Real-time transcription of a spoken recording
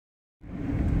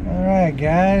Alright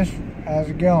guys, how's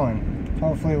it going?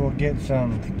 Hopefully we'll get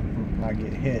some, not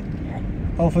get hit,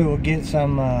 hopefully we'll get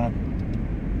some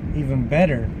even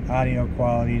better audio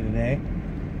quality today,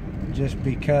 just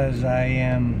because I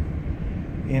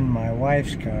am in my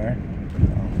wife's car.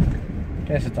 Well, I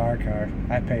guess it's our car.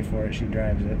 I pay for it, she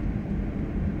drives it.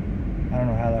 I don't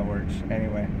know how that works,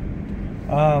 anyway.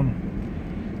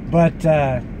 But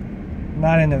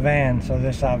not in the van, so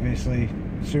this obviously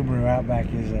Subaru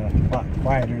Outback is a lot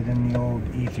quieter than the old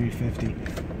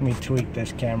E350. Let me tweak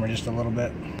this camera just a little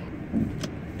bit.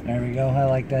 There we go, I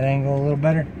like that angle a little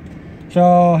better.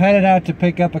 So headed out to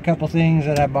pick up a couple things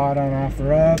that I bought on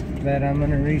OfferUp that I'm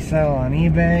going to resell on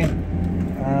eBay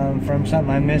from something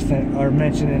I missed or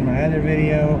mentioned in my other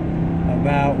video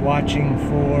about watching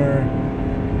for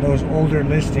those older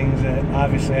listings that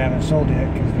obviously I haven't sold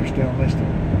yet because they're still listed.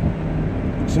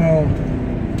 So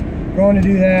going to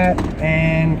do that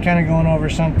and kind of going over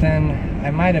something I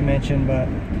might have mentioned, but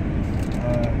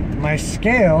my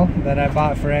scale that I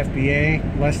bought for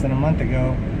FBA less than a month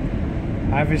ago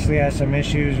obviously has some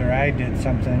issues, or I did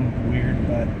something weird,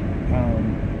 but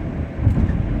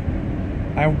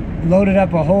I loaded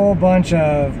up a whole bunch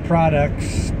of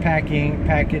products,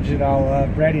 packaged it all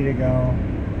up, ready to go.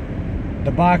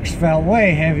 The box felt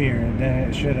way heavier than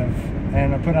it should have,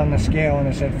 and I put on the scale and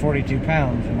it said 42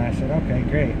 pounds, and I said, okay,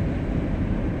 great.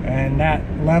 And that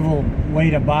level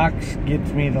weight of box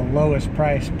gets me the lowest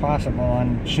price possible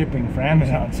on shipping for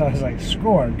Amazon, so I was like,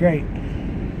 score, great.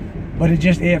 But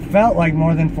it felt like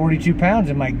more than 42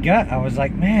 pounds in my gut. I was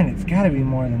like, man, it's got to be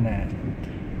more than that.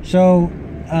 So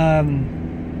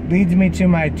leads me to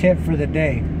my tip for the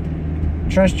day.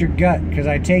 Trust your gut, because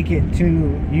I take it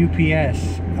to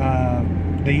UPS,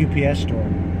 the UPS store.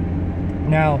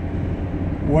 Now,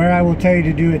 where I will tell you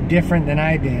to do it different than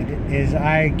I did is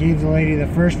I gave the lady the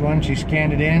first one, she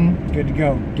scanned it in, good to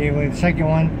go. Gave the lady the second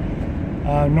one.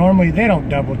 Normally they don't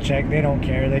double check, they don't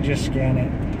care, they just scan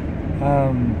it.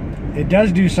 It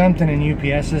does do something in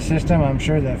UPS's system. I'm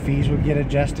sure that fees would get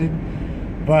adjusted,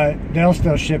 but they'll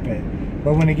still ship it.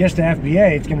 But when it gets to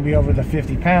FBA, it's going to be over the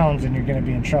 50 pounds and you're going to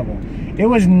be in trouble. It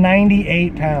was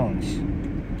 98 pounds.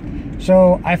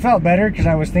 So I felt better because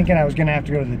I was thinking I was going to have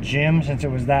to go to the gym since it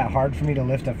was that hard for me to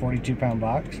lift a 42-pound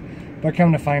box. But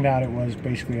come to find out, it was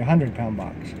basically a 100-pound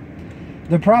box.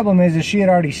 The problem is she had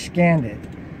already scanned it.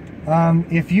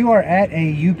 If you are at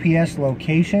a UPS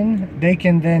location, they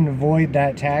can then void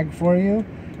that tag for you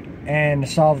and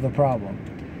solve the problem.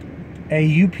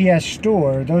 A UPS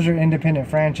store, those are independent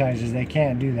franchises, they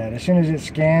can't do that. As soon as it's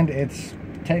scanned,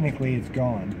 technically it's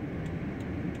gone.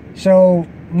 So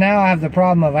now I have the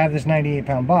problem of I have this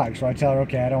 98-pound box, so I tell her,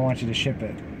 okay, I don't want you to ship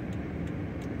it.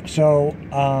 So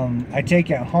I take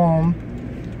it home,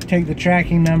 take the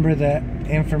tracking number, the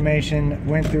information,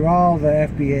 went through all the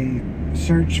FBA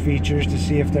search features to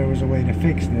see if there was a way to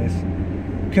fix this.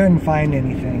 Couldn't find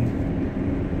anything.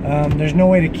 There's no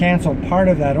way to cancel part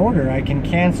of that order. I can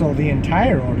cancel the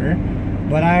entire order,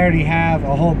 but I already have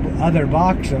a whole other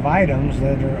box of items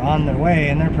that are on their way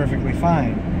and they're perfectly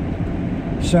fine.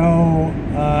 So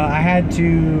I had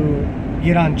to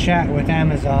get on chat with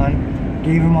Amazon,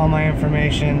 gave them all my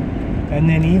information, and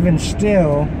then even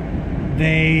still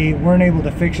they weren't able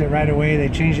to fix it right away. They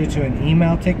changed it to an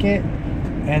email ticket,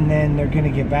 and then they're going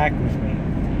to get back with me.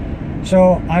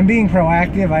 So I'm being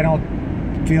proactive. I don't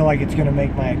feel like it's going to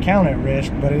make my account at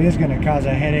risk, but it is going to cause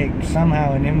a headache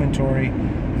somehow in inventory.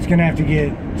 It's going to have to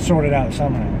get sorted out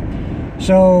somehow.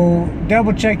 So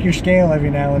double check your scale every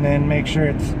now and then, make sure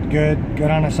it's good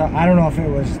on a side. I don't know if it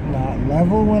was not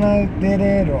level when I did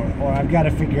it, or I've got to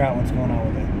figure out what's going on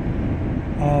with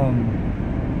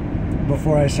it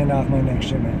before I send off my next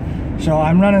shipment. So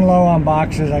I'm running low on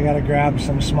boxes. I got to grab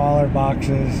some smaller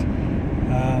boxes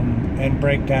and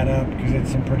break that up because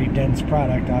it's some pretty dense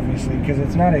product, obviously, because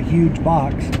it's not a huge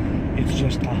box, it's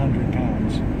just 100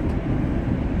 pounds.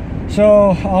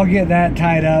 So I'll get that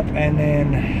tied up and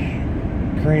then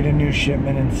create a new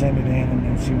shipment and send it in, and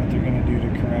then see what they're going to do to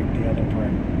correct the other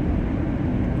part.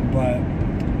 But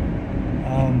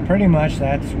pretty much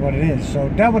that's what it is. So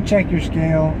double check your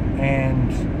scale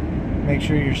and make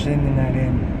sure you're sending that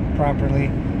in properly.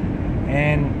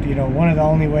 And you know, one of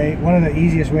the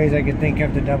easiest ways I could think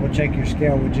of to double check your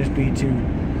scale would just be to,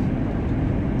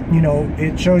 you know,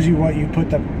 it shows you what you put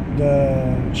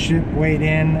the ship weight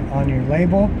in on your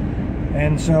label,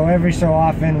 and so every so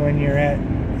often when you're at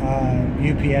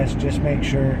UPS, just make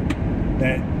sure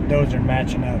that those are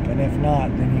matching up, and if not,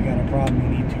 then you got a problem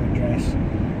you need to address.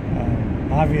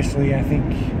 Obviously, I think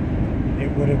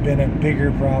it would have been a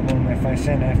bigger problem if I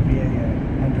sent FBA a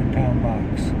 100-pound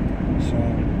box. So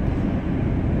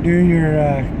do your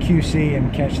QC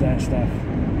and catch that stuff.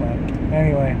 But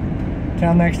Anyway,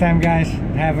 till next time, guys,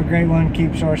 have a great one.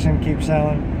 Keep sourcing, keep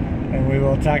selling, and we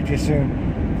will talk to you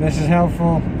soon. If this is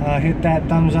helpful, hit that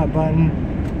thumbs up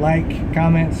button, like,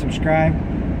 comment, subscribe,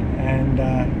 and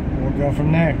we'll go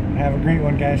from there. Have a great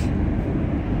one, guys.